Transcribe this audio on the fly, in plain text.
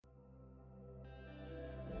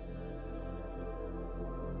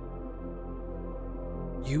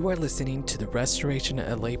You are listening to the Restoration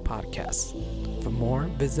LA podcast. For more,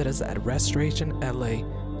 visit us at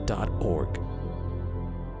restorationla.org.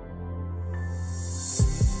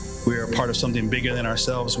 We are a part of something bigger than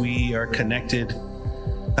ourselves. We are connected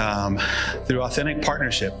through authentic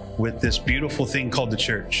partnership with this beautiful thing called the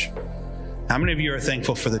church. How many of you are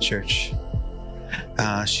thankful for the church?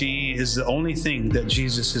 She is the only thing that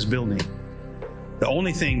Jesus is building. The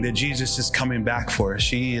only thing that Jesus is coming back for.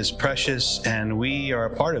 She is precious, and we are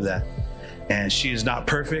a part of that. And she is not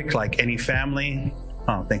perfect like any family.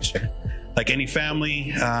 Oh, thanks, Sharon. Like any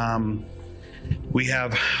family, we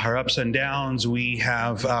have our ups and downs. We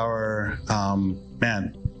have our,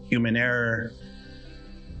 human error.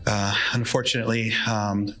 Unfortunately,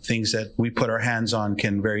 things that we put our hands on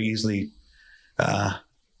can very easily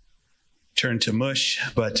turn to mush.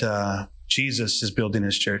 But Jesus is building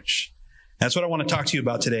his church. That's what I want to talk to you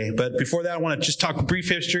about today. But before that, I want to just talk brief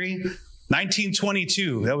history.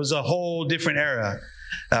 1922, that was a whole different era.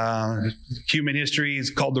 Human history is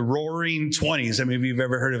called the Roaring 20s. I mean, if you've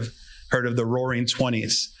ever heard of the Roaring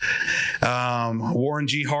 20s. Warren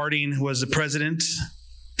G. Harding was the president.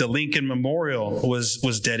 The Lincoln Memorial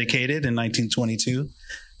was dedicated in 1922.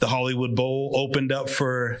 The Hollywood Bowl opened up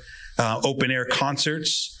for open-air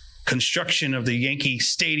concerts. Construction of the Yankee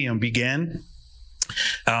Stadium began.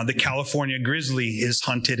 The California grizzly is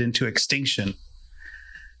hunted into extinction.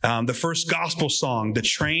 The first gospel song, "The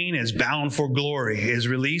Train is Bound for Glory," is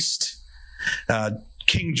released.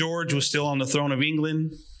 King George was still on the throne of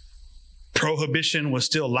England. Prohibition was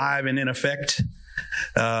still live and in effect.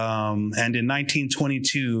 And in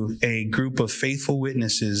 1922, a group of faithful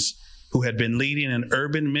witnesses who had been leading an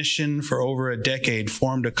urban mission for over a decade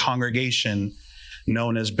formed a congregation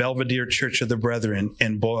known as Belvedere Church of the Brethren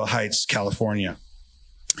in Boyle Heights, California.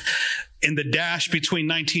 In the dash between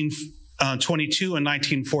 1922 and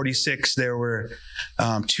 1946, there were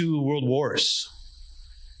two world wars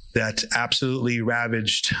that absolutely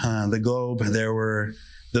ravaged the globe. There were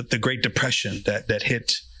the Great Depression that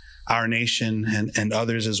hit our nation and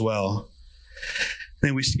others as well.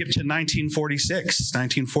 Then we skip to 1946.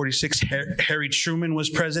 1946, Harry Truman was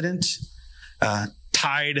president.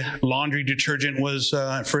 Tide laundry detergent was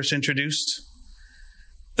first introduced.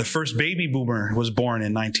 The first baby boomer was born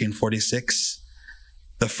in 1946.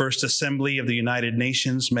 The first assembly of the United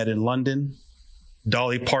Nations met in London.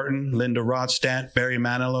 Dolly Parton, Linda Ronstadt, Barry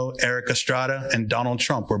Manilow, Eric Estrada, and Donald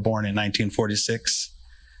Trump were born in 1946.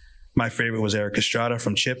 My favorite was Eric Estrada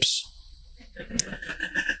from Chips.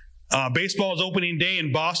 Baseball's opening day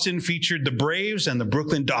in Boston featured the Braves and the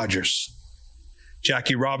Brooklyn Dodgers.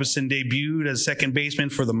 Jackie Robinson debuted as second baseman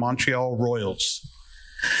for the Montreal Royals.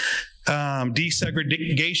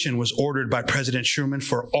 Desegregation was ordered by President Truman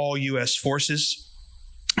for all U.S. forces.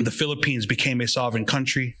 The Philippines became a sovereign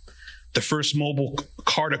country. The first mobile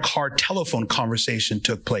car-to-car telephone conversation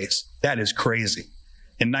took place. That is crazy.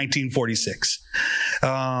 In 1946.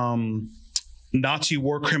 Nazi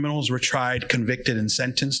war criminals were tried, convicted, and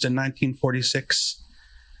sentenced in 1946.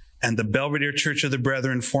 And the Belvedere Church of the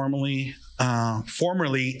Brethren, formerly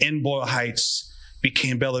in Boyle Heights,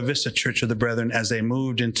 became Bella Vista Church of the Brethren as they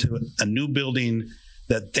moved into a new building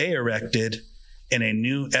that they erected in a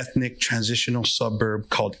new ethnic transitional suburb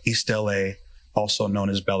called East LA, also known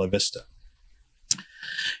as Bella Vista.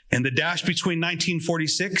 In the dash between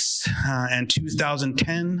 1946 and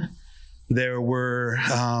 2010, there were,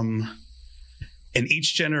 in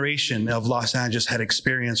each generation of Los Angeles had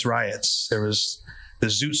experienced riots. There was the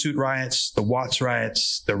Zoot Suit riots, the Watts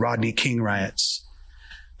riots, the Rodney King riots.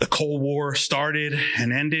 The Cold War started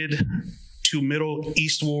and ended. Two Middle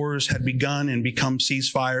East wars had begun and become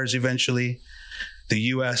ceasefires eventually. The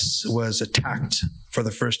U.S. was attacked for the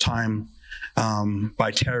first time by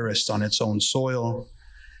terrorists on its own soil.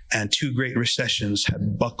 And two great recessions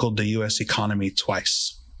had buckled the U.S. economy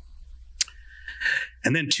twice.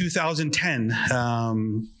 And then 2010,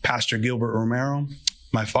 Pastor Gilbert Romero,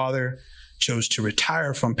 my father, chose to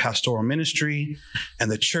retire from pastoral ministry, and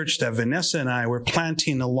the church that Vanessa and I were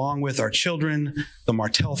planting along with our children, the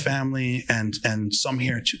Martell family, and some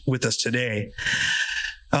here with us today,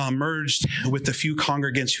 merged with the few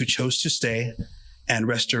congregants who chose to stay, and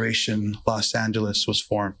Restoration Los Angeles was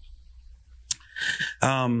formed.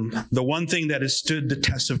 The one thing that has stood the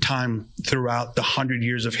test of time throughout the 100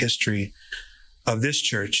 years of history of this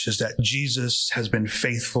church is that Jesus has been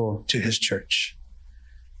faithful to his church.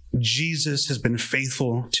 Jesus has been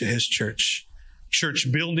faithful to his church.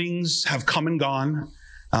 Church buildings have come and gone.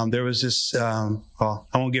 There was this, I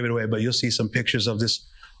won't give it away, but you'll see some pictures of this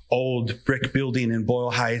old brick building in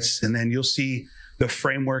Boyle Heights, and then you'll see the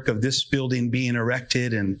framework of this building being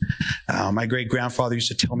erected. And my great-grandfather used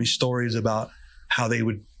to tell me stories about how they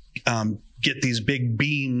would get these big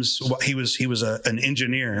beams. He was an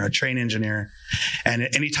engineer, a train engineer. And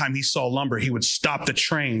anytime he saw lumber, he would stop the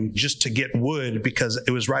train just to get wood because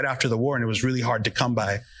it was right after the war and it was really hard to come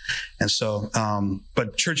by. And so,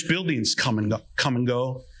 but church buildings come and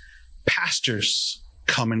go. Pastors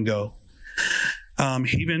come and go.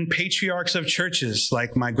 Even patriarchs of churches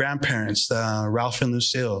like my grandparents, Ralph and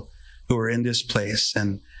Lucille, who were in this place,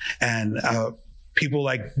 and people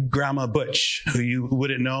like Grandma Butch, who you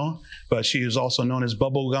wouldn't know, but she is also known as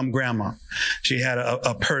Bubblegum Grandma. She had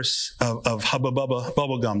a purse of Hubba Bubba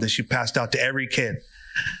bubblegum that she passed out to every kid.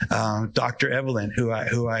 Dr. Evelyn, who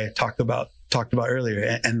I talked about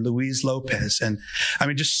earlier, and Luis Lopez, and I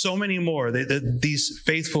mean, just so many more. These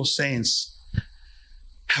faithful saints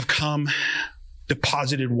have come,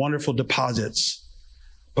 deposited wonderful deposits,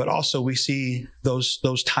 but also we see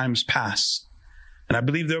those times pass. And I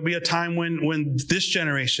believe there'll be a time when this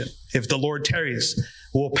generation, if the Lord tarries,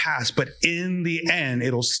 will pass. But in the end,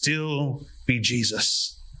 it'll still be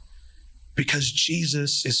Jesus, because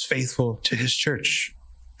Jesus is faithful to his church.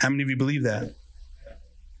 How many of you believe that?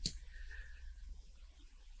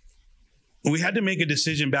 We had to make a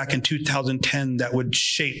decision back in 2010 that would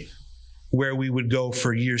shape where we would go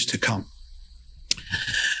for years to come.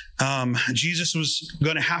 Jesus was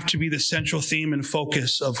going to have to be the central theme and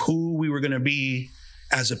focus of who we were going to be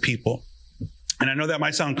as a people. And I know that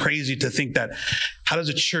might sound crazy to think that, how does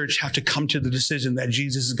a church have to come to the decision that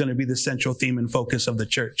Jesus is going to be the central theme and focus of the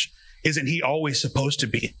church? Isn't he always supposed to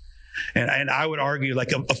be? And I would argue,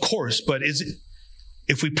 like, of course, but is it,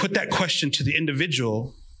 if we put that question to the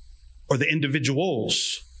individual or the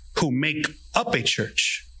individuals who make up a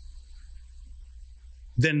church,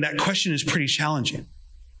 then that question is pretty challenging.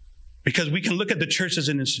 Because we can look at the church as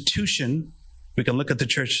an institution, we can look at the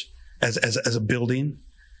church as a building,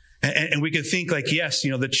 and we can think like, yes,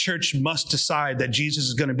 the church must decide that Jesus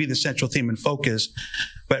is going to be the central theme and focus.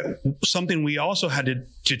 But something we also had to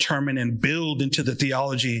determine and build into the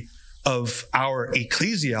theology of our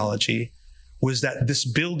ecclesiology was that this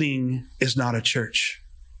building is not a church,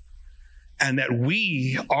 and that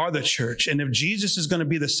we are the church. And if Jesus is going to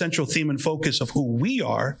be the central theme and focus of who we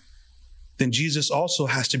are, then Jesus also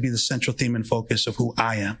has to be the central theme and focus of who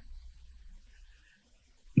I am.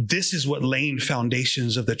 This is what laying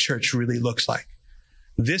foundations of the church really looks like.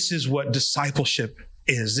 This is what discipleship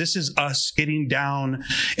is. This is us getting down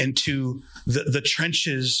into the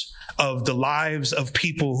trenches of the lives of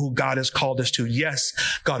people who God has called us to. Yes,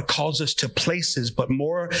 God calls us to places, but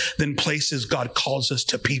more than places, God calls us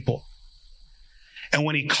to people. And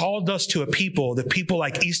when he called us to a people, the people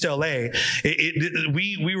like East LA,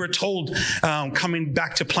 we were told coming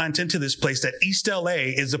back to plant into this place that East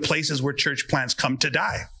LA is the places where church plants come to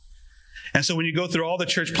die. And so when you go through all the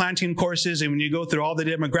church planting courses and when you go through all the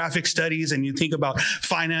demographic studies and you think about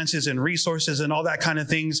finances and resources and all that kind of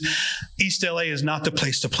things, East LA is not the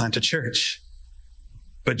place to plant a church.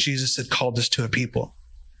 But Jesus had called us to a people.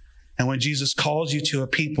 And when Jesus calls you to a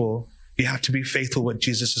people, you have to be faithful what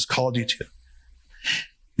Jesus has called you to.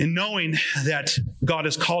 And knowing that God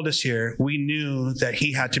has called us here, we knew that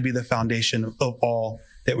he had to be the foundation of all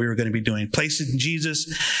that we were going to be doing. Placing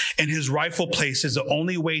Jesus in his rightful place is the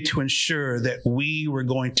only way to ensure that we were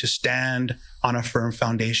going to stand on a firm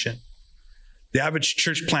foundation. The average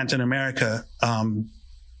church plant in America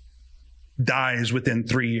dies within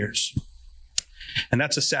 3 years. And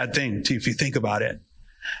that's a sad thing, too, if you think about it.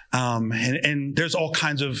 And there's all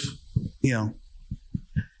kinds of,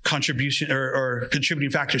 contribution or contributing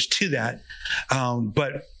factors to that.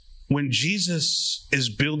 But when Jesus is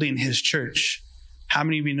building his church, how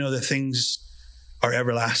many of you know that things are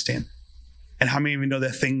everlasting? And how many of you know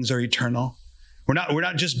that things are eternal? We're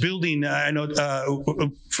not just building,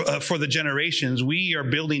 for the generations. We are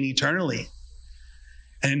building eternally.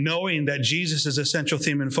 And knowing that Jesus is a central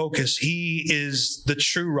theme and focus, he is the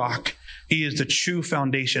true rock. He is the true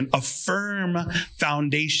foundation, a firm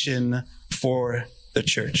foundation for the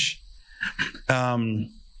church. When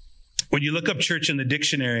you look up church in the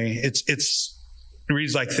dictionary, it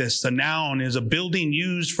reads like this. The noun is a building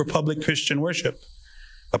used for public Christian worship,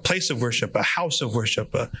 a place of worship, a house of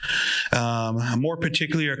worship, more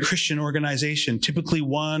particularly a Christian organization, typically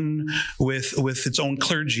one with its own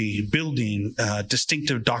clergy, building,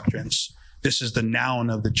 distinctive doctrines. This is the noun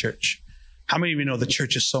of the church. How many of you know the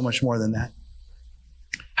church is so much more than that?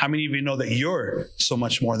 How many of you know that you're so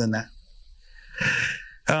much more than that?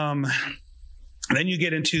 Then you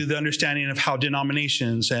get into the understanding of how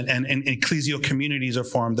denominations and ecclesial communities are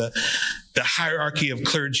formed. the hierarchy of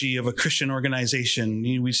clergy of a Christian organization.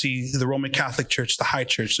 We see the Roman Catholic Church, the High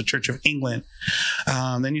Church, the Church of England.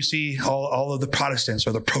 Then you see all of the Protestants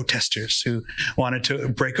or the protesters who wanted to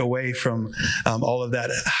break away from all of that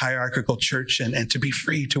hierarchical church and to be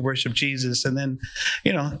free to worship Jesus. And then,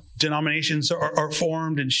 denominations are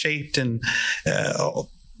formed and shaped, and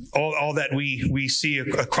all that we see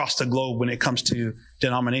across the globe when it comes to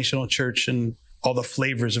denominational church and all the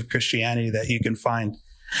flavors of Christianity that you can find.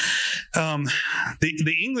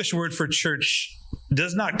 The English word for church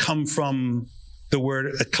does not come from the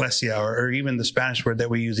word ecclesia or even the Spanish word that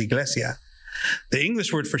we use, iglesia. The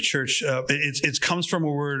English word for church, it comes from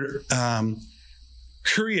a word,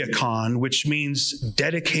 kuriakon, which means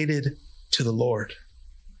dedicated to the Lord.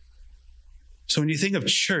 So when you think of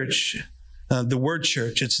church, the word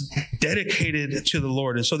church, it's dedicated to the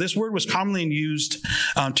Lord. And so this word was commonly used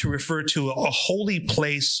to refer to a holy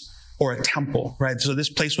place or a temple, right? So this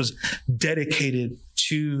place was dedicated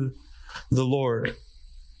to the Lord.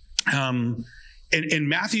 In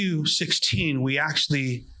Matthew 16, we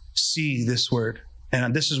actually see this word.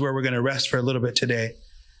 And this is where we're going to rest for a little bit today.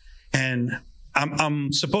 And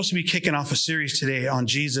I'm supposed to be kicking off a series today on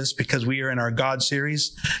Jesus because we are in our God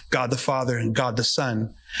series, God the Father and God the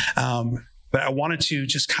Son. But I wanted to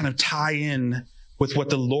just kind of tie in with what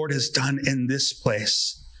the Lord has done in this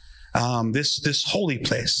place, this holy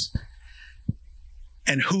place,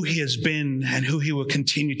 and who he has been and who he will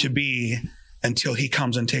continue to be until he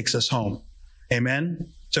comes and takes us home.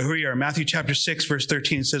 Amen. So here we are, Matthew chapter 6, verse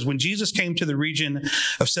 13 says, when Jesus came to the region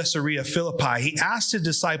of Caesarea Philippi, he asked his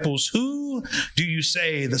disciples, who do you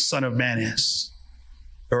say the Son of Man is?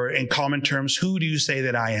 Or in common terms, who do you say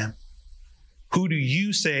that I am? Who do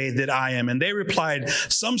you say that I am? And they replied,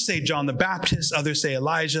 some say John the Baptist, others say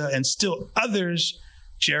Elijah, and still others,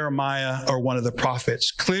 Jeremiah or one of the prophets.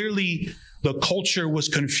 Clearly, the culture was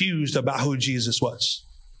confused about who Jesus was.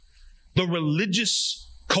 The religious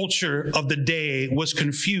culture of the day was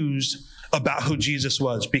confused about who Jesus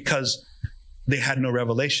was because they had no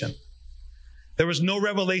revelation. There was no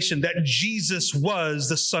revelation that Jesus was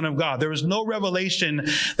the Son of God. There was no revelation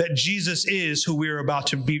that Jesus is who we are about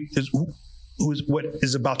to be, who is what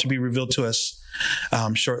is about to be revealed to us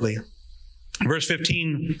shortly. Verse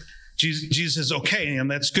 15, Jesus says, okay, and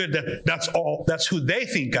that's good. That's who they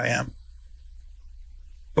think I am.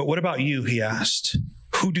 But what about you, he asked.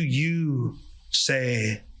 Who do you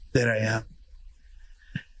say that I am?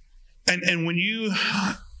 And when you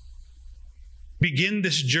begin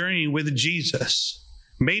this journey with Jesus,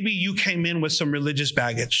 maybe you came in with some religious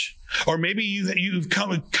baggage, or maybe you've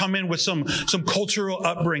come in with some cultural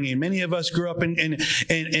upbringing. Many of us grew up in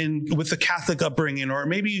with the Catholic upbringing, or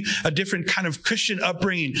maybe a different kind of Christian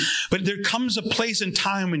upbringing. But there comes a place and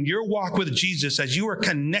time in your walk with Jesus, as you are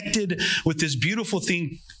connected with this beautiful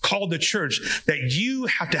thing called the church, that you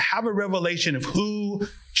have to have a revelation of who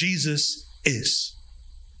Jesus is.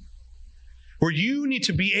 Where you need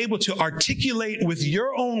to be able to articulate with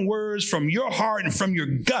your own words from your heart and from your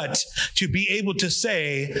gut to be able to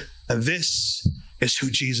say, this is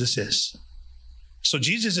who Jesus is. So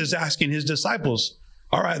Jesus is asking his disciples,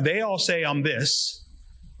 all right, they all say I'm this,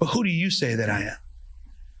 but who do you say that I am?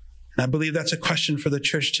 And I believe that's a question for the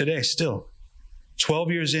church today still.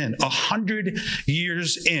 12 years in, 100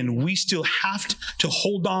 years in, we still have to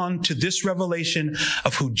hold on to this revelation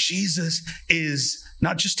of who Jesus is,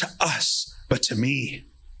 not just to us, but to me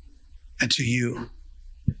and to you.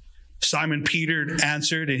 Simon Peter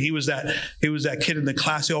answered, and he was that kid in the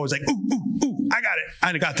class who always like, ooh, I got it.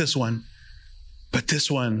 I got this one. But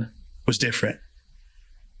this one was different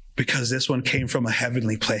because this one came from a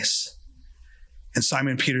heavenly place. And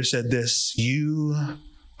Simon Peter said this, you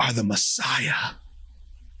are the Messiah.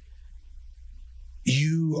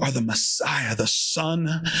 You are the Messiah, the Son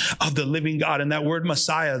of the living God. And that word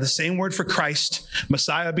Messiah, the same word for Christ,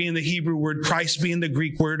 Messiah being the Hebrew word, Christ being the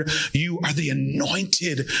Greek word, you are the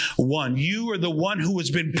anointed one. You are the one who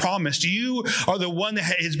has been promised. You are the one that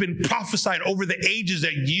has been prophesied over the ages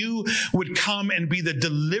that you would come and be the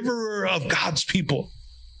deliverer of God's people.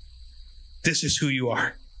 This is who you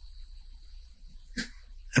are.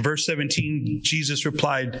 In verse 17, Jesus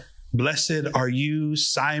replied, blessed are you,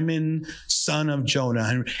 Simon, son of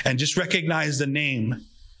Jonah. And just recognize the name.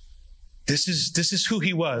 This is who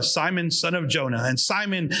he was, Simon, son of Jonah. And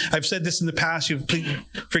Simon, I've said this in the past. Please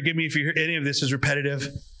forgive me if you hear any of this is repetitive.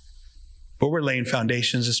 But we're laying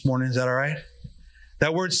foundations this morning. Is that all right?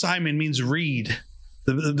 That word Simon means reed.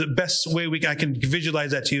 The best way I can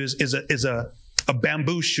visualize that to you is a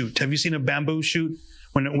bamboo shoot. Have you seen a bamboo shoot?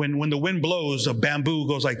 When the wind blows, a bamboo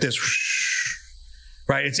goes like this.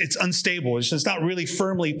 Right? It's unstable. It's not really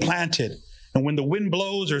firmly planted. And when the wind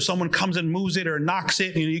blows or someone comes and moves it or knocks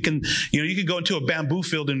it, you can go into a bamboo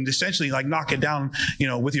field and essentially like knock it down,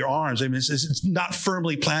 with your arms. I mean, it's not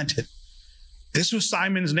firmly planted. This was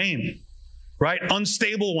Simon's name, right?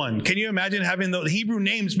 Unstable one. Can you imagine having the Hebrew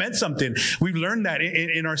names meant something? We've learned that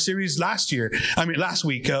in our series last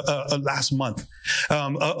month,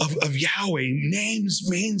 of Yahweh. Names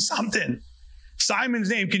mean something. Simon's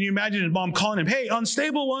name. Can you imagine his mom calling him, "Hey,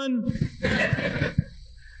 unstable one"?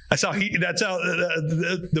 That's how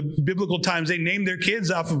the biblical times they name their kids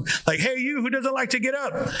off of, like, "Hey, you who doesn't like to get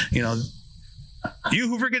up, you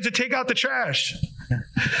who forget to take out the trash."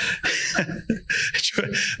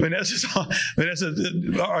 Vanessa,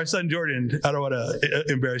 our son Jordan, I don't want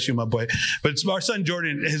to embarrass you, my boy, but our son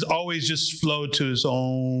Jordan has always just flowed to his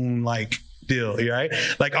own deal, right?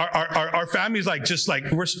 Like our family's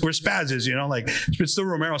we're spazzes, like it's the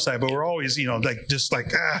Romero side, but we're always,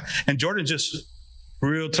 and Jordan just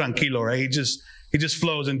real tranquilo, right? He just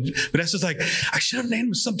flows. And Vanessa's like, I should have named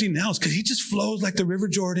him something else because he just flows like the River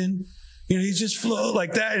Jordan. He just flows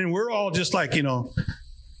like that. And we're all just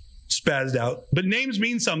spazzed out. But names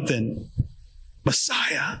mean something.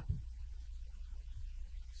 Messiah.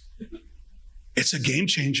 It's a game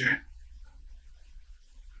changer.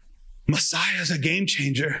 Messiah is a game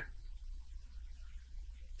changer.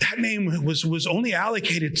 That name was only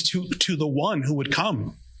allocated to the one who would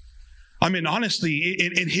come. I mean, honestly,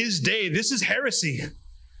 in his day, this is heresy.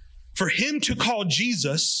 For him to call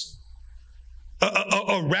Jesus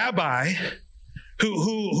a rabbi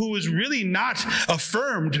who is really not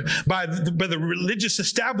affirmed by the religious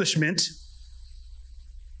establishment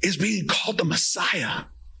is being called the Messiah.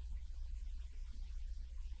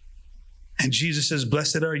 And Jesus says,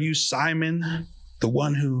 "Blessed are you, Simon, the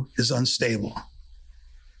one who is unstable,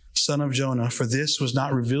 son of Jonah, for this was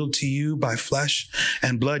not revealed to you by flesh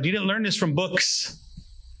and blood." You didn't learn this from books.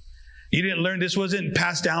 You didn't learn this, wasn't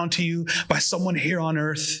passed down to you by someone here on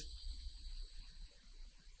earth,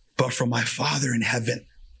 but from my Father in heaven.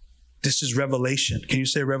 This is revelation. Can you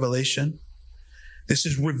say revelation? This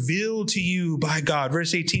is revealed to you by God.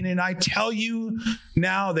 Verse 18, "And I tell you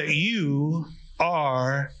now that you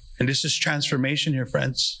are," and this is transformation here,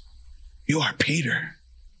 friends, "you are Peter."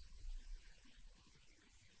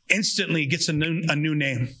 Instantly gets a new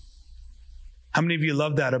name. How many of you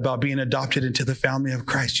love that about being adopted into the family of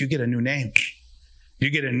Christ? You get a new name.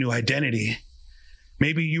 You get a new identity.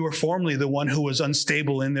 Maybe you were formerly the one who was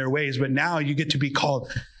unstable in their ways, but now you get to be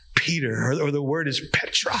called Peter, or the word is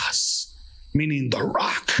Petros, meaning the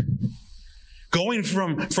rock. Going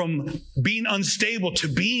from being unstable to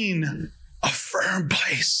being a firm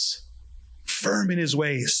place, firm in his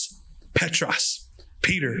ways. Petros,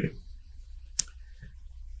 Peter.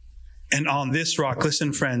 And on this rock,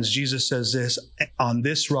 listen, friends, Jesus says this, "On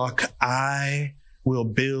this rock, I will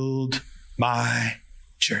build my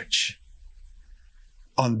church."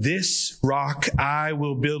 On this rock, I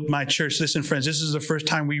will build my church. Listen, friends, this is the first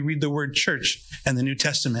time we read the word church in the New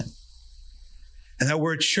Testament. And that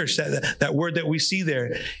word church, that word that we see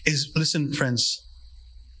there is, listen, friends,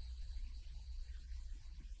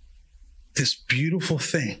 this beautiful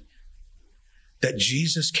thing that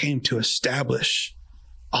Jesus came to establish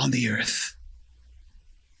on the earth.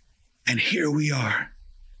 And here we are,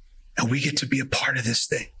 and we get to be a part of this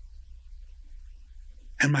thing.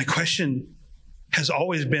 And my question has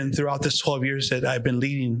always been throughout this 12 years that I've been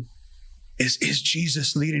leading is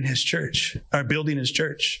Jesus leading his church, or building his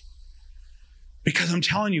church? Because I'm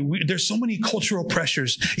telling you, there's so many cultural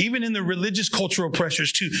pressures, even in the religious cultural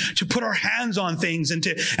pressures, to put our hands on things and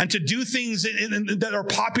to do things that are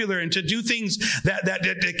popular, and to do things that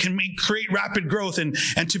can create rapid growth, and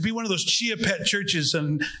to be one of those chia pet churches.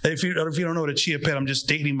 And if you don't know what a chia pet, I'm just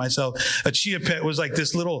dating myself. A chia pet was like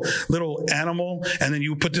this little animal, and then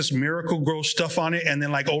you put this Miracle Grow stuff on it, and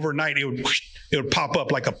then overnight it would pop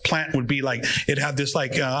up like a plant would be like. It'd have this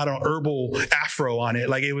herbal afro on it.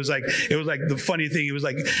 It was like the funny thing, it was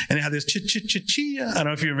and it had this chia. I don't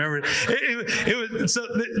know if you remember. It was so.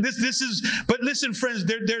 This is. But listen, friends,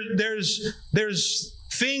 there's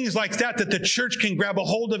things like that the church can grab a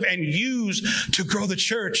hold of and use to grow the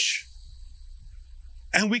church,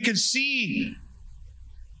 and we can see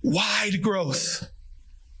wide growth.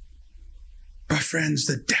 But friends,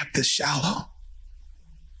 the depth is shallow,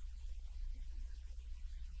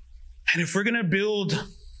 and if we're going to build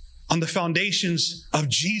on the foundations of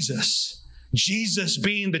Jesus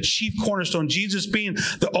being the chief cornerstone, Jesus being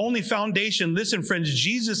the only foundation. Listen, friends,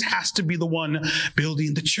 Jesus has to be the one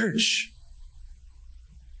building the church.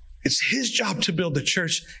 It's his job to build the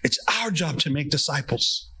church. It's our job to make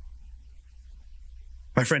disciples.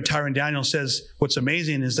 My friend Tyron Daniel says what's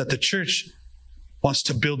amazing is that the church wants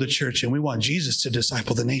to build a church, and we want Jesus to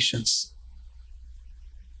disciple the nations.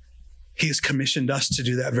 He has commissioned us to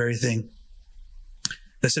do that very thing.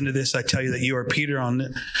 Listen to this. I tell you that you are Peter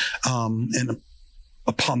and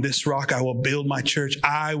upon this rock I will build my church.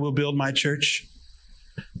 I will build my church.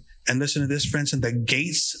 And listen to this, friends, and the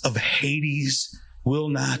gates of Hades will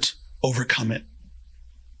not overcome it.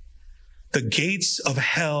 The gates of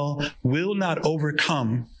hell will not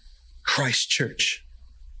overcome Christ's church.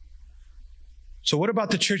 So what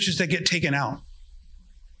about the churches that get taken out?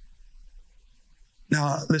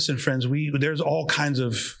 Now, listen, friends, there's all kinds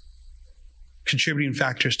of contributing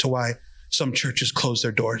factors to why some churches close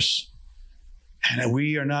their doors. And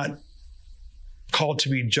we are not called to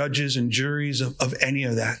be judges and juries of any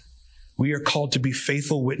of that. We are called to be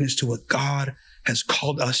faithful witness to what God has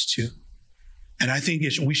called us to. And I think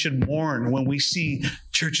we should mourn when we see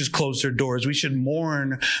churches close their doors. We should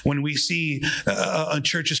mourn when we see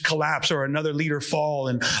churches collapse or another leader fall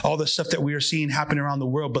and all the stuff that we are seeing happen around the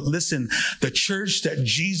world. But listen, the church that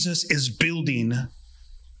Jesus is building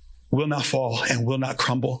will not fall and will not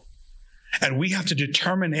crumble. And we have to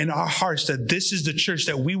determine in our hearts that this is the church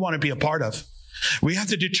that we want to be a part of. We have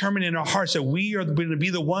to determine in our hearts that we are going to be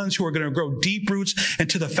the ones who are going to grow deep roots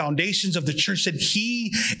into the foundations of the church that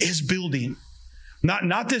He is building.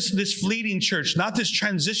 Not this fleeting church, not this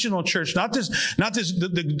transitional church, they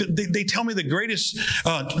tell me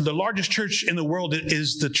the largest church in the world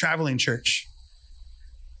is the traveling church.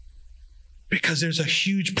 Because there's a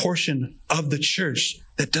huge portion of the church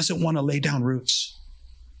that doesn't want to lay down roots.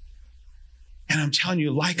 And I'm telling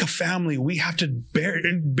you, like a family, we have to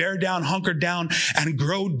bear down, hunker down, and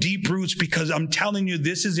grow deep roots, because I'm telling you,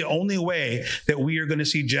 this is the only way that we are going to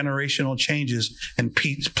see generational changes in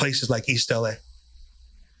places like East LA.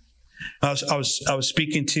 I was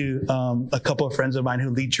speaking to a couple of friends of mine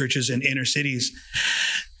who lead churches in inner cities,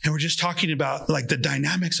 and we're just talking about like the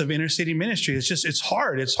dynamics of inner city ministry. It's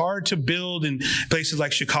hard. It's hard to build in places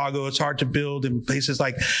like Chicago. It's hard to build in places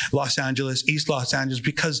like Los Angeles, East Los Angeles,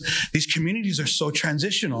 because these communities are so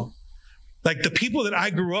transitional. Like the people that I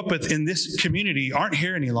grew up with in this community aren't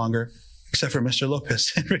here any longer, except for Mr.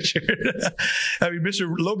 Lopez and Richard. I mean,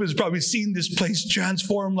 Mr. Lopez has probably seen this place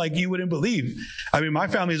transform like you wouldn't believe. I mean, my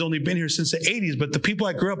family has only been here since the 80s, but the people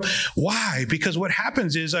I grew up, why? Because what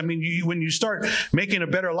happens is, I mean, when you start making a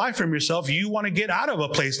better life for yourself, you want to get out of a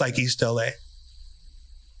place like East LA.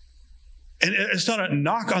 And it's not a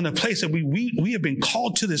knock on the place that we have been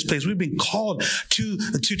called to this place. We've been called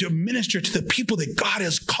to minister to the people that God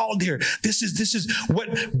has called here. This is what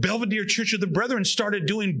Belvedere Church of the Brethren started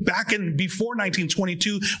doing before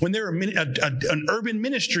 1922, when they were an urban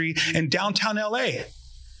ministry in downtown LA.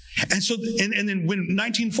 And so, and then when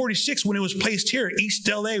 1946, when it was placed here, East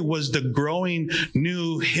LA was the growing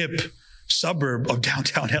new hip suburb of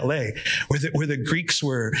downtown LA, where the Greeks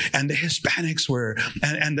were and the Hispanics were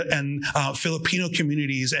and Filipino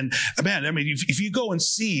communities. And man, I mean, if you go and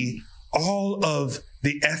see all of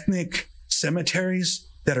the ethnic cemeteries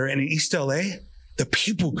that are in East LA, the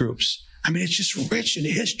people groups, I mean, it's just rich in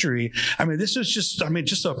history. I mean, this is just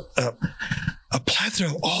a plethora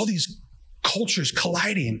of all these cultures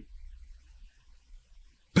colliding.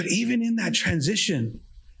 But even in that transition,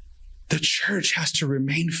 the church has to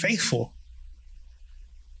remain faithful.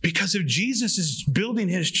 Because if Jesus is building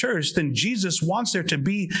His church, then Jesus wants there to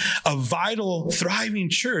be a vital, thriving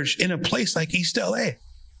church in a place like East LA.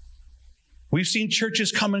 We've seen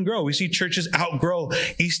churches come and grow. We see churches outgrow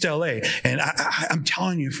East LA. And I'm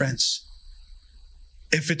telling you, friends,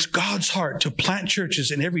 if it's God's heart to plant churches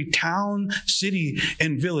in every town, city,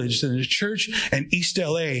 and village, then the church and East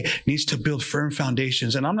LA needs to build firm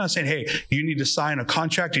foundations. And I'm not saying, hey, you need to sign a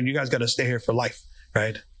contract and you guys got to stay here for life,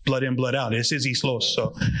 right? Blood in, blood out. This is East Los.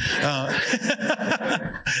 So,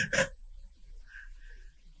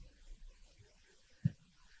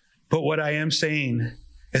 but what I am saying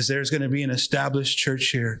is there's going to be an established church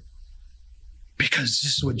here, because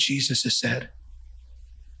this is what Jesus has said.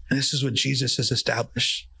 And this is what Jesus has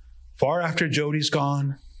established. Far after Jody's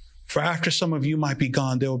gone, far after some of you might be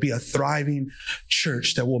gone, there will be a thriving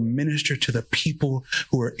church that will minister to the people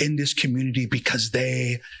who are in this community because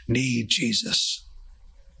they need Jesus.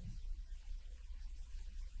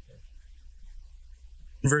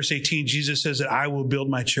 Verse 18, Jesus says that I will build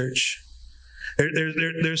my church.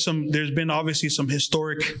 There's been obviously some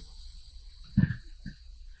historic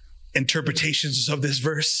interpretations of this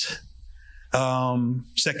verse.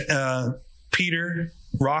 Peter,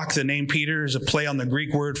 rock, the name Peter is a play on the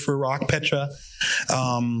Greek word for rock, Petra.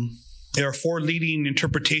 There are four leading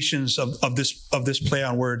interpretations of this play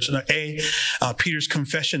on words. Peter's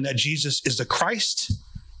confession that Jesus is the Christ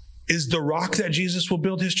is the rock that Jesus will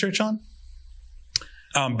build His church on.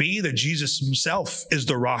 B, that Jesus himself is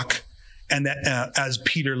the rock, and that as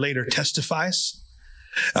Peter later testifies.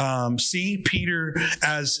 C, Peter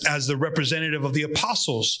as the representative of the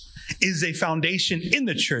apostles is a foundation in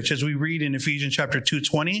the church, as we read in Ephesians chapter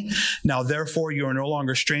 2:20. Now, therefore, you are no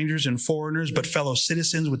longer strangers and foreigners, but fellow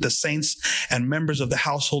citizens with the saints and members of the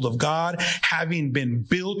household of God, having been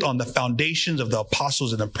built on the foundations of the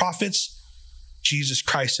apostles and the prophets, Jesus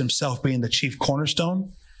Christ himself being the chief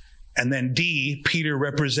cornerstone. And then D, Peter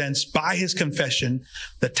represents by his confession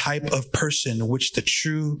the type of person which the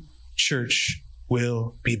true church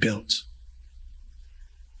will be built.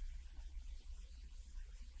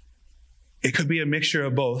 It could be a mixture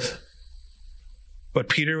of both, but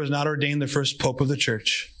Peter was not ordained the first pope of the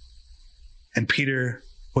church, and Peter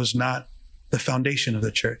was not the foundation of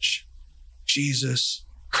the church. Jesus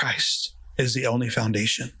Christ is the only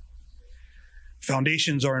foundation.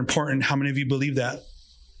 Foundations are important. How many of you believe that?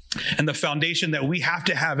 And the foundation that we have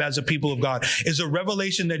to have as a people of God is a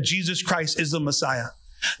revelation that Jesus Christ is the Messiah.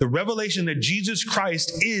 The revelation that Jesus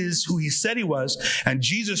Christ is who he said he was, and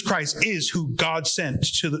Jesus Christ is who God sent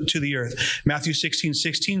to the earth. Matthew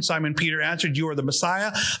 16:16, Simon Peter answered, "You are the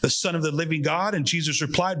Messiah, the Son of the living God." And Jesus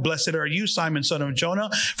replied, "Blessed are you, Simon, son of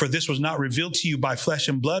Jonah, for this was not revealed to you by flesh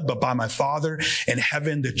and blood, but by my Father in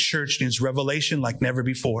heaven." The church needs revelation like never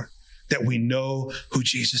before, that we know who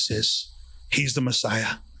Jesus is. He's the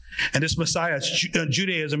Messiah. And this Messiah,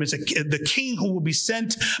 Judaism, is the king who will be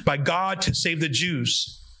sent by God to save the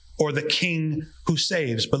Jews, or the king who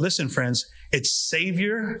saves. But listen, friends, it's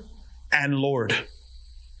Savior and Lord.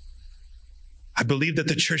 I believe that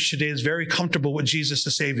the church today is very comfortable with Jesus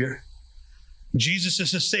the Savior. Jesus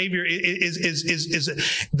as the Savior is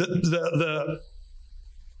the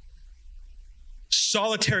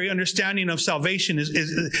solitary understanding of salvation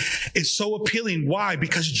is so appealing. Why?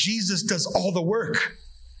 Because Jesus does all the work.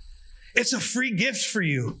 It's a free gift for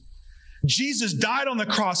you. Jesus died on the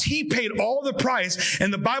cross. He paid all the price.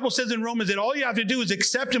 And the Bible says in Romans that all you have to do is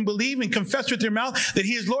accept and believe and confess with your mouth that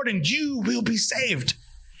he is Lord, and you will be saved.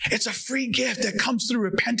 It's a free gift that comes through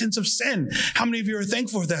repentance of sin. How many of you are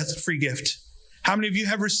thankful for that free gift? How many of you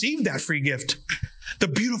have received that free gift? The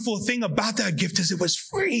beautiful thing about that gift is it was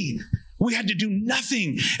free. We had to do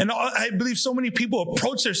nothing. And I believe so many people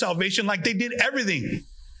approach their salvation like they did everything.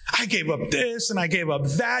 I gave up this and I gave up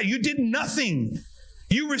that. You did nothing.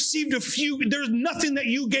 You received a few. There's nothing that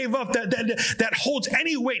you gave up that holds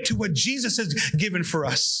any weight to what Jesus has given for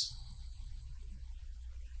us.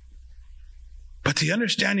 But the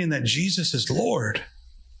understanding that Jesus is Lord,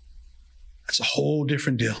 that's a whole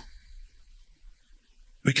different deal.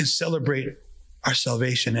 We can celebrate our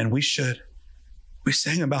salvation, and we should. We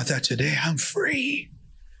sang about that today. I'm free.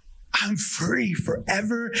 I'm free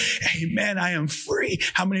forever. Amen. I am free.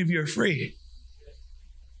 How many of you are free?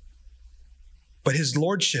 But his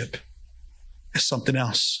lordship is something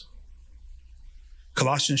else.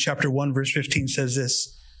 Colossians chapter 1, verse 15 says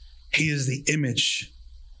this: he is the image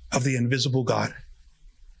of the invisible God.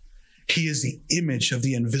 He is the image of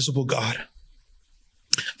the invisible God,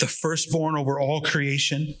 the firstborn over all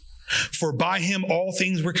creation. For by him all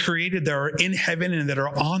things were created that are in heaven and that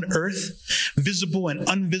are on earth, visible and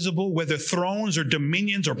invisible, whether thrones or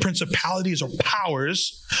dominions or principalities or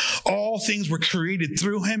powers. All things were created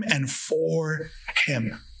through him and for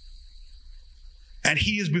him. And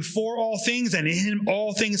he is before all things, and in him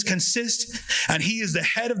all things consist. And he is the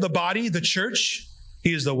head of the body, the church.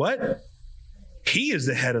 He is the what? He is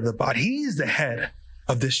the head of the body. He is the head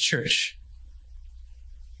of this church.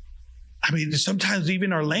 I mean, sometimes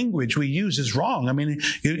even our language we use is wrong. I mean,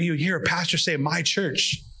 you hear a pastor say, my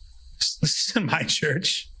church. This isn't my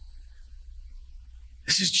church.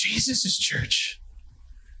 This is Jesus' church.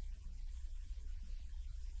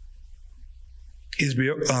 He's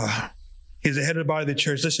the head of the body of the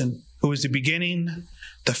church. Listen, who is the beginning,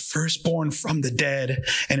 the firstborn from the dead,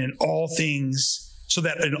 and in all things, so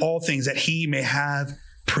that in all things that he may have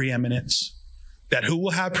preeminence. That who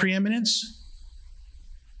will have preeminence?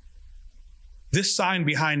 This sign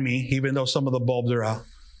behind me, even though some of the bulbs are out,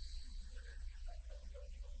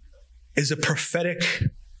 is a prophetic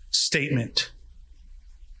statement.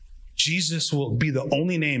 Jesus will be the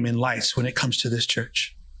only name in lights when it comes to this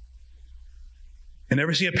church. I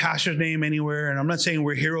never see a pastor's name anywhere, and I'm not saying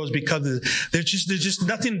we're heroes because there's just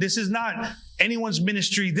nothing. This is not anyone's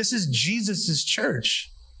ministry. This is Jesus's church.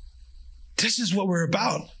 This is what we're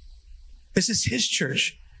about. This is his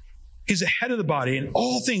church. He's the head of the body in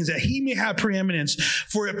all things that he may have preeminence.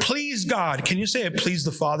 For it pleased God. Can you say it pleased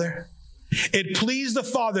the Father? It pleased the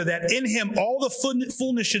Father that in him all the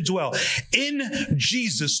fullness should dwell. In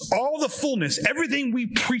Jesus, all the fullness, everything we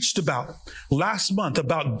preached about last month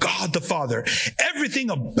about God the Father, everything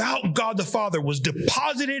about God the Father was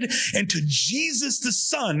deposited into Jesus the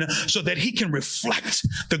Son so that he can reflect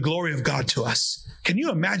the glory of God to us. Can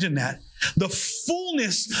you imagine that? The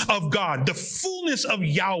fullness of God, the fullness of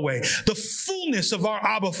Yahweh, the fullness of our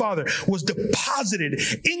Abba Father was deposited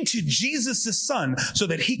into Jesus the Son so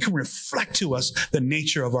that he can reflect to us the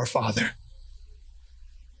nature of our Father.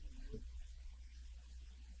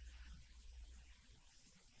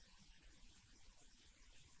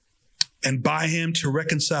 And by him to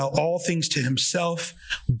reconcile all things to himself,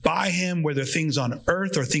 by him, whether things on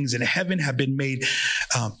earth or things in heaven, have been made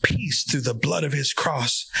peace through the blood of his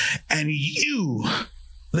cross. And you,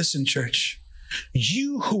 listen, church,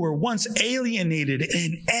 you who were once alienated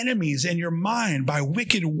and enemies in your mind by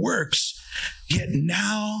wicked works, yet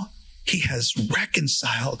now he has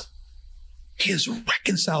reconciled. He has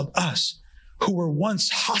reconciled us who were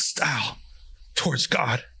once hostile towards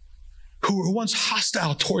God, who were once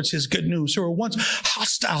hostile towards his good news, who were once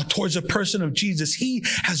hostile towards the person of Jesus. He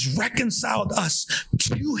has reconciled us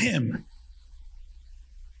to him.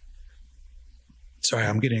 Sorry,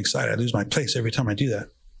 I'm getting excited. I lose my place every time I do that.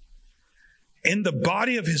 In the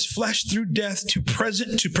body of his flesh through death to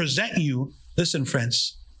present you, listen,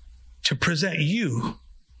 friends, to present you,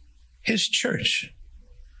 his church,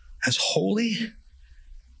 as holy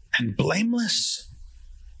and blameless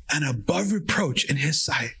and above reproach in his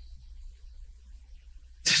sight.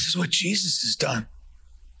 This is what Jesus has done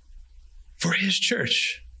for his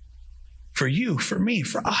church, for you, for me,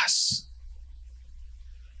 for us.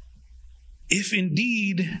 If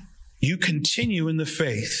indeed you continue in the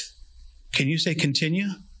faith, can you say continue?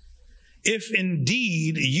 If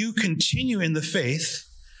indeed you continue in the faith,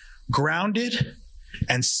 grounded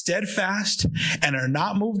and steadfast, and are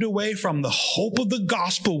not moved away from the hope of the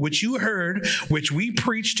gospel which you heard, which we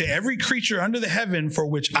preach to every creature under the heaven, for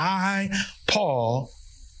which I, Paul,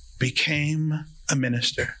 became a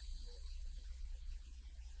minister.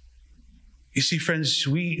 You see, friends,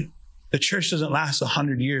 the church doesn't last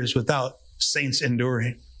 100 years without saints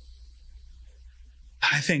enduring.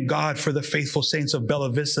 I thank God for the faithful saints of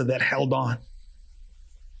Bella Vista that held on.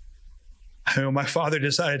 When my father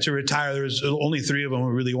decided to retire, there was only 3 of them who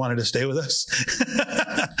really wanted to stay with us.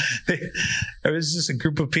 There was just a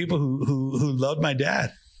group of people who loved my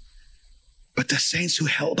dad. But the saints who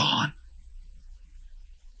held on,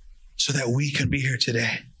 so that we can be here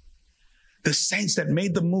today. The saints that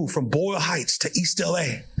made the move from Boyle Heights to East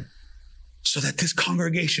LA so that this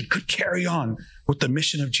congregation could carry on with the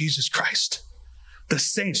mission of Jesus Christ. The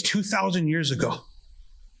saints 2,000 years ago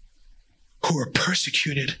who were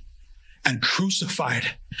persecuted and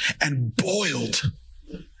crucified and boiled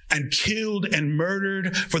and killed and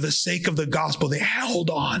murdered for the sake of the gospel. They held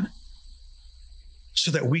on so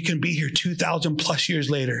that we can be here 2,000 plus years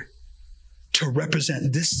later to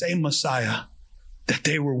represent this same Messiah that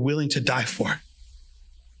they were willing to die for.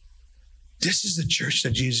 This is the church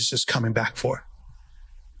that Jesus is coming back for.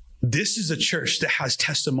 This is a church that has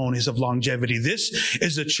testimonies of longevity. This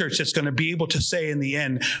is a church that's going to be able to say in the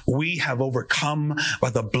end, we have overcome by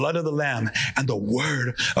the blood of the Lamb and the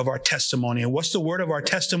word of our testimony. And what's the word of our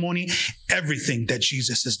testimony? Everything that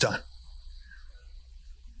Jesus has done.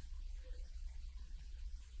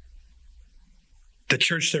 The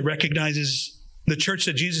church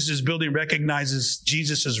that Jesus is building recognizes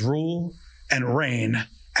Jesus' rule and reign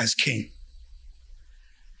as king.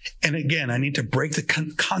 And again, I need to break the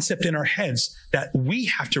concept in our heads that we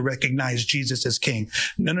have to recognize Jesus as king.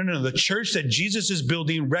 No. The church that Jesus is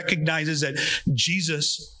building recognizes that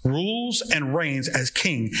Jesus rules and reigns as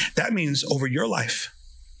king. That means over your life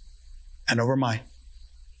and over mine.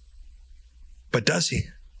 But does he?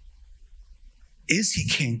 Is he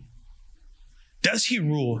king? Does he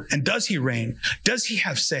rule and does he reign? Does he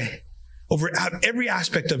have say over every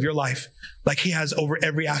aspect of your life like he has over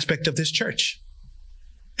every aspect of this church?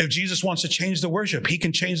 If Jesus wants to change the worship, he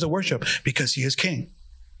can change the worship because he is king.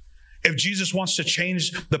 If Jesus wants to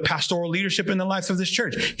change the pastoral leadership in the life of this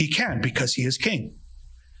church, he can because he is king.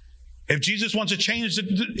 If Jesus wants to change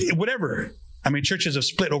whatever, I mean, churches have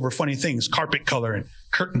split over funny things, carpet color and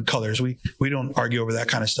curtain colors. We don't argue over that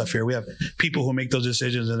kind of stuff here. We have people who make those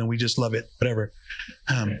decisions and then we just love it, whatever.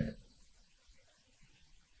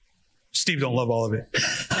 Steve don't love all of it.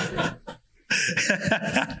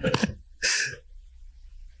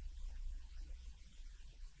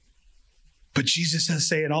 But Jesus has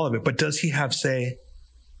say in all of it. But does he have say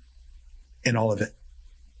in all of it?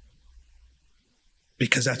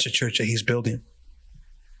 Because that's a church that he's building.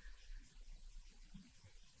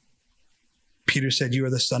 Peter said, you are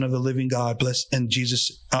the Son of the living God.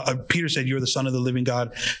 Peter said, you are the Son of the living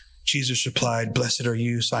God. Jesus replied, blessed are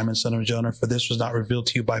you, Simon, son of Jonah, for this was not revealed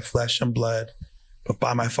to you by flesh and blood, but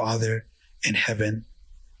by my Father in heaven.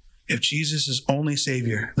 If Jesus is only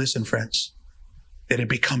Savior, listen, friends, then it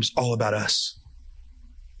becomes all about us.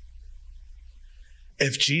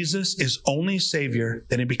 If Jesus is only Savior,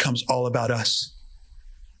 then it becomes all about us.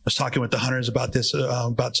 I was talking with the Hunters about this,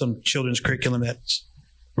 about some children's curriculum that's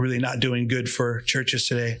really not doing good for churches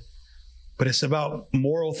today. But it's about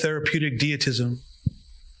moral therapeutic dietism.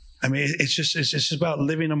 I mean, it's just about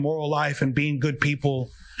living a moral life and being good people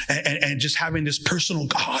and just having this personal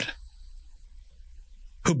God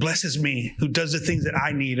who blesses me, who does the things that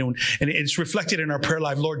I need. And it's reflected in our prayer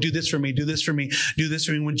life. Lord, do this for me, do this for me, do this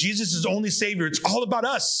for me. When Jesus is only Savior, it's all about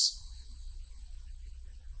us.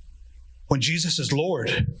 When Jesus is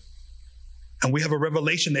Lord and we have a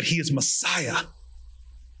revelation that he is Messiah,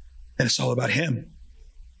 and it's all about him.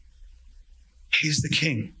 He's the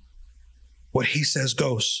king. What he says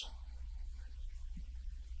goes.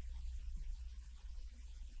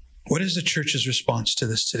 What is the church's response to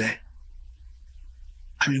this today?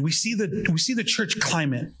 I mean, we see the church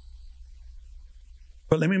climate.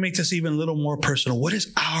 But let me make this even a little more personal. What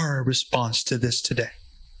is our response to this today?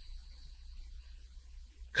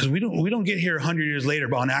 Because we don't get here 100 years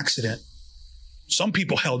later on accident. Some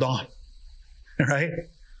people held on, right?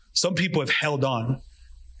 Some people have held on.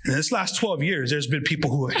 In this last 12 years, there's been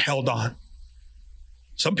people who have held on.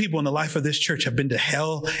 Some people in the life of this church have been to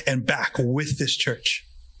hell and back with this church.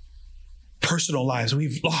 Personal lives,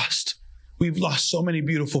 we've lost so many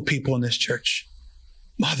beautiful people in this church.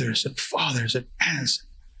 Mothers and fathers and aunts,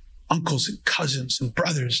 uncles and cousins and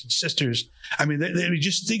brothers and sisters. I mean, we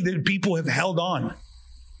just think that people have held on.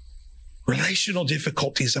 Relational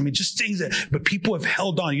difficulties. I mean, just things but people have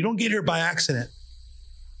held on. You don't get here by accident.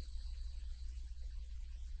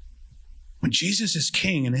 When Jesus is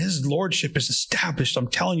king and his lordship is established, I'm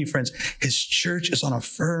telling you, friends, his church is on a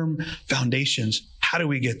firm foundations. How do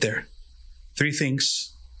we get there? 3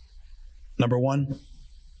 things. Number 1,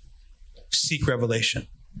 seek revelation.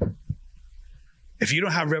 If you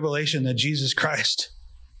don't have revelation that Jesus Christ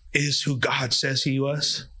is who God says he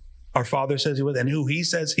was, our Father says he was, and who he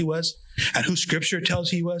says he was, and who Scripture tells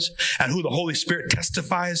he was, and who the Holy Spirit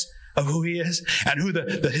testifies of who he is, and who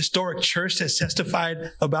the historic church has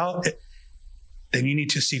testified about, then you need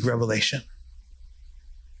to seek revelation.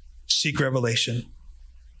 Seek revelation.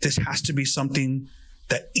 This has to be something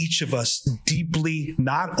that each of us deeply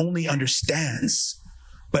not only understands,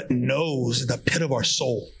 but knows in the pit of our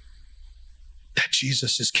soul that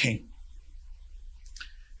Jesus is King.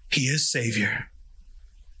 He is Savior,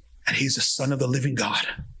 and he's the Son of the living God.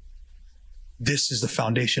 This is the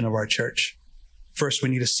foundation of our church. First, we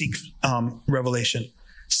need to seek revelation.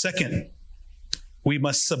 Second, we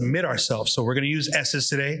must submit ourselves. So we're going to use S's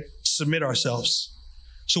today. Submit ourselves.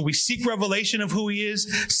 So we seek revelation of who he is.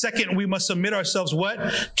 Second, we must submit ourselves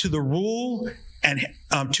what? To the rule and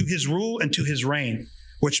to his rule and to his reign,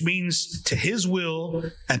 which means to his will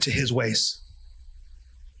and to his ways.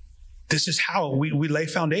 This is how we lay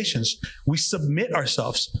foundations. We submit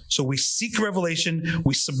ourselves. So we seek revelation.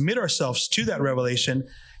 We submit ourselves to that revelation.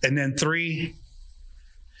 And then 3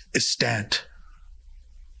 is stand.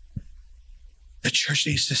 The church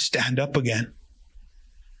needs to stand up again.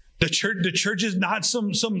 The church is not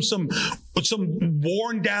some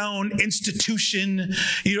worn down institution,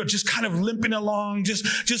 just kind of limping along,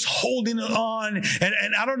 just holding on.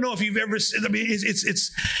 And I don't know if you've ever, I mean,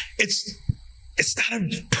 it's not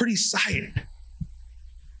a pretty sight.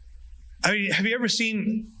 I mean, have you ever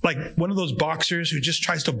seen like one of those boxers who just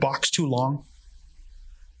tries to box too long?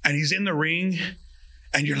 And he's in the ring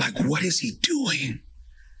and you're like, what is he doing?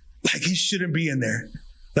 Like he shouldn't be in there.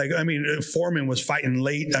 Like, I mean, Foreman was fighting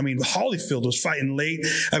late. I mean, Holyfield was fighting late.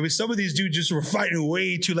 I mean, some of these dudes just were fighting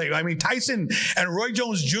way too late. I mean, Tyson and Roy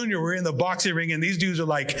Jones Jr. were in the boxing ring, and these dudes are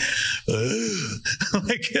like,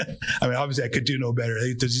 like, I mean, obviously I could do no better.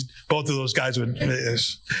 Both of those guys would.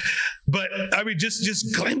 But I mean,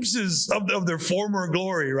 just glimpses of their former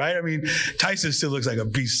glory, right? I mean, Tyson still looks like a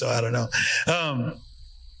beast, so I don't know.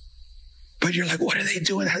 But you're like, what are they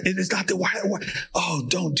doing? It's not the why. Oh,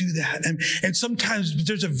 don't do that. And sometimes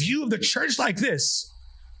there's a view of the church like this.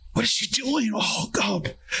 What is she doing? Oh,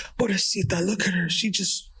 God. Pobrecita, look at her.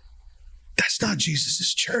 That's not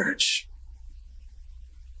Jesus' church.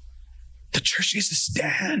 The church needs to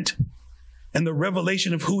stand in the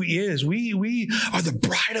revelation of who he is. We are the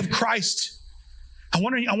bride of Christ. I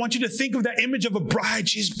want you to think of that image of a bride.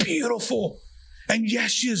 She's beautiful. And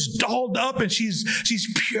yes, she is dolled up and she's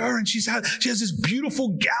pure and she has this beautiful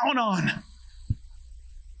gown on.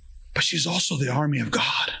 But but she's also the army of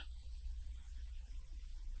God.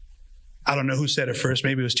 I don't know who said it first.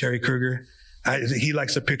 Maybe it was Terry Kruger. He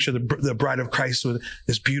likes to picture the bride of Christ with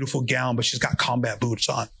this beautiful gown, but she's got combat boots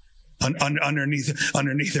on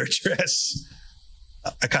underneath her dress.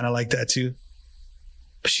 I kind of like that too.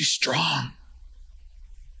 But she's strong.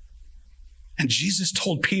 And Jesus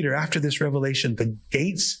told Peter after this revelation, the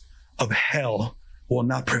gates of hell will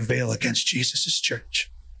not prevail against Jesus' church.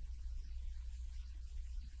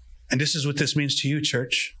 And this is what this means to you,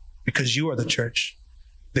 church, because you are the church.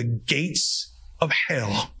 The gates of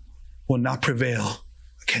hell will not prevail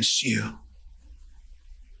against you.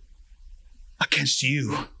 Against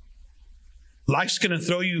you. Life's going to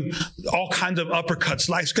throw you all kinds of uppercuts.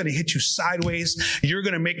 Life's going to hit you sideways. You're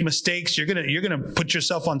going to make mistakes. You're going to put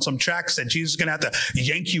yourself on some tracks that Jesus is going to have to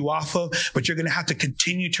yank you off of, but you're going to have to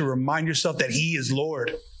continue to remind yourself that he is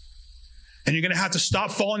Lord. And you're going to have to stop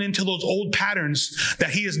falling into those old patterns that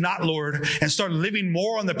he is not Lord and start living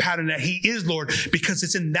more on the pattern that he is Lord, because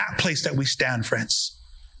it's in that place that we stand, friends.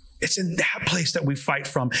 It's in that place that we fight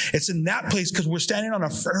from. It's in that place because we're standing on a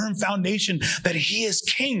firm foundation that he is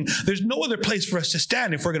king. There's no other place for us to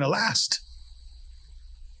stand if we're going to last.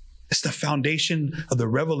 It's the foundation of the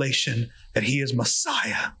revelation that he is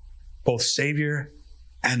Messiah, both Savior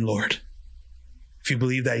and Lord. If you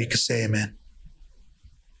believe that, you can say amen.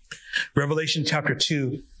 Revelation chapter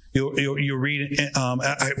 2, you'll read,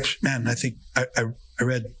 I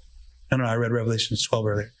read Revelation 12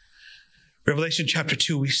 earlier. Revelation chapter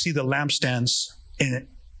 2, we see the lampstands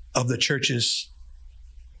of the churches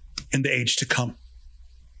in the age to come.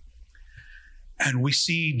 And we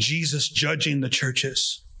see Jesus judging the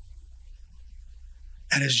churches.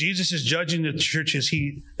 And as Jesus is judging the churches,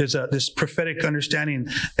 there's this prophetic understanding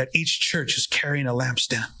that each church is carrying a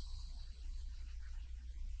lampstand.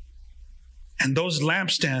 And those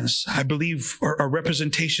lampstands, I believe, are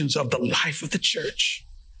representations of the life of the church.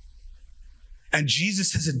 And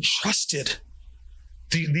Jesus has entrusted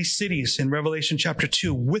these cities in Revelation chapter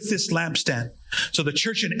 2 with this lampstand. So the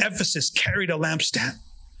church in Ephesus carried a lampstand.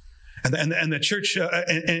 And the church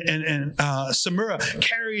in Smyrna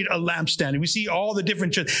carried a lampstand. And we see all the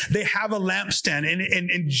different churches. They have a lampstand.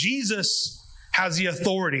 And Jesus has the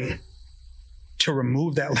authority to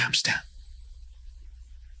remove that lampstand.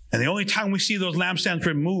 And the only time we see those lampstands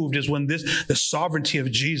removed is when the sovereignty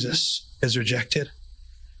of Jesus is rejected.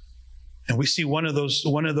 And we see one of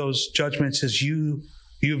those judgments is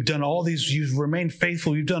you've done all these, you've remained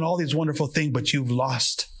faithful, you've done all these wonderful things, but you've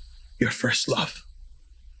lost your first love.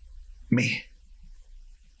 Me.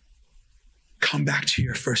 Come back to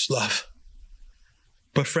your first love.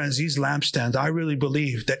 But friends, these lampstands, I really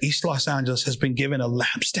believe that East Los Angeles has been given a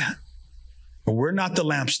lampstand. But we're not the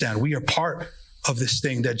lampstand. We are part of this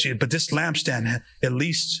thing but this lampstand, at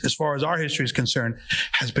least as far as our history is concerned,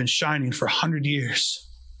 has been shining for 100 years.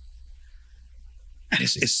 And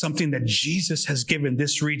it's something that Jesus has given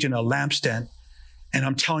this region a lampstand. And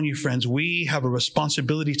I'm telling you, friends, we have a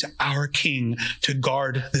responsibility to our King to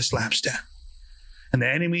guard this lampstand. And the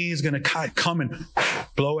enemy is going to come and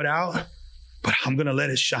blow it out, but I'm going to let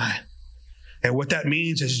it shine. And what that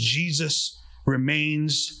means is Jesus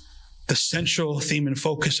remains the central theme and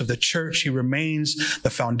focus of the church. He remains the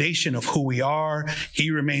foundation of who we are. He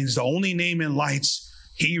remains the only name in lights.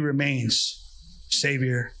 He remains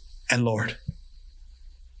Savior and Lord.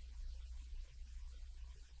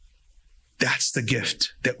 That's the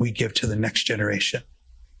gift that we give to the next generation.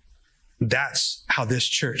 That's how this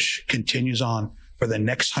church continues on for the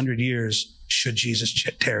next 100 years, should Jesus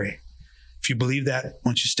tarry. If you believe that, why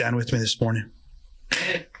don't you stand with me this morning?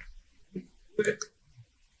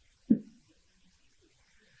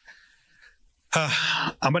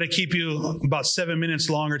 I'm going to keep you about 7 minutes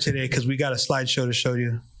longer today because we got a slideshow to show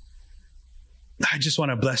you. I just want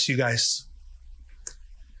to bless you guys.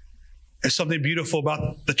 There's something beautiful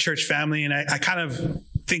about the church family, and I kind of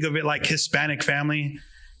think of it like Hispanic family.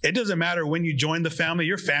 It doesn't matter when you join the family,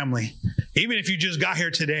 you're family. Even if you just got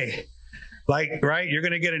here today, right? You're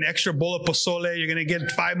going to get an extra bowl of pozole. You're going to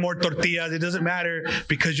get 5 more tortillas. It doesn't matter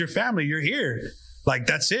because you're family. You're here.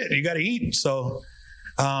 That's it. You got to eat. So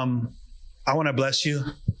I want to bless you.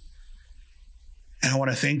 And I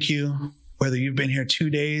want to thank you, whether you've been here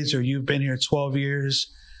 2 days or you've been here 12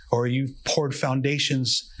 years, or you've poured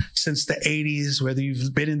foundations since the 80s, whether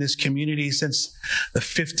you've been in this community since the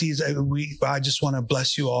 50s. I just want to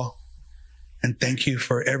bless you all and thank you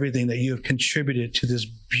for everything that you have contributed to this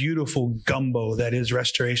beautiful gumbo that is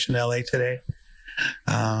Restoration LA today.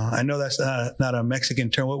 I know that's not a Mexican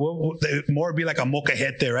term. More be like a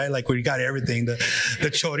molcajete, right? Like where you got everything, the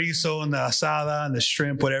chorizo and the asada and the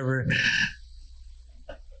shrimp, whatever.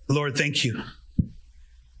 Lord, thank you.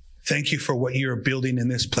 thank you for what you're building in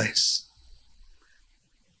this place.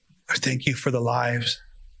 Lord, thank you for the lives.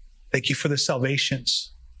 Thank you for the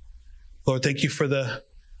salvations. Lord, thank you for the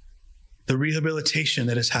rehabilitation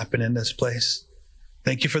that has happened in this place.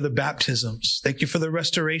 Thank you for the baptisms. Thank you for the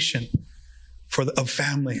restoration of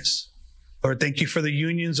families. Lord, thank you for the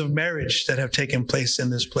unions of marriage that have taken place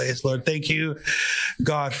in this place. Lord, thank you,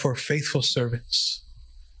 God, for faithful servants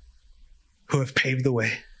who have paved the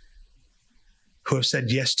way, who have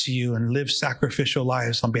said yes to you and lived sacrificial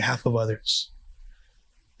lives on behalf of others.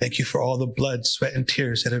 Thank you for all the blood, sweat, and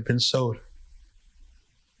tears that have been sowed.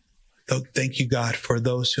 Thank you, God, for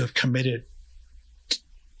those who have committed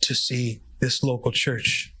to see this local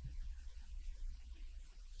church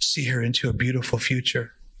see her into a beautiful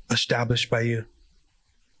future established by you.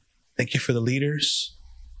 Thank you for the leaders.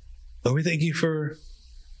 Lord, we thank you for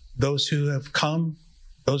those who have come,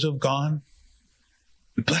 those who have gone.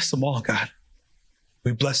 We bless them all, God.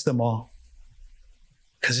 We bless them all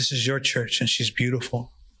because this is your church and she's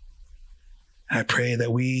beautiful. And I pray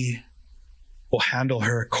that we will handle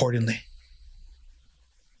her accordingly.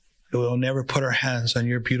 That we will never put our hands on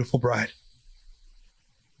your beautiful bride.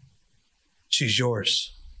 She's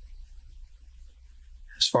yours.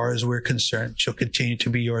 As far as we're concerned, she'll continue to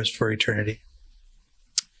be yours for eternity.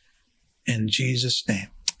 In Jesus' name,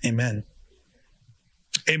 amen.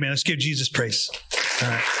 Amen. Let's give Jesus praise. All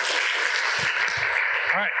right.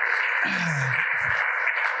 All right.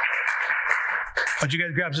 Why don't you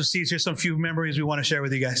guys grab some seats? Here's some few memories we want to share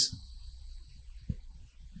with you guys.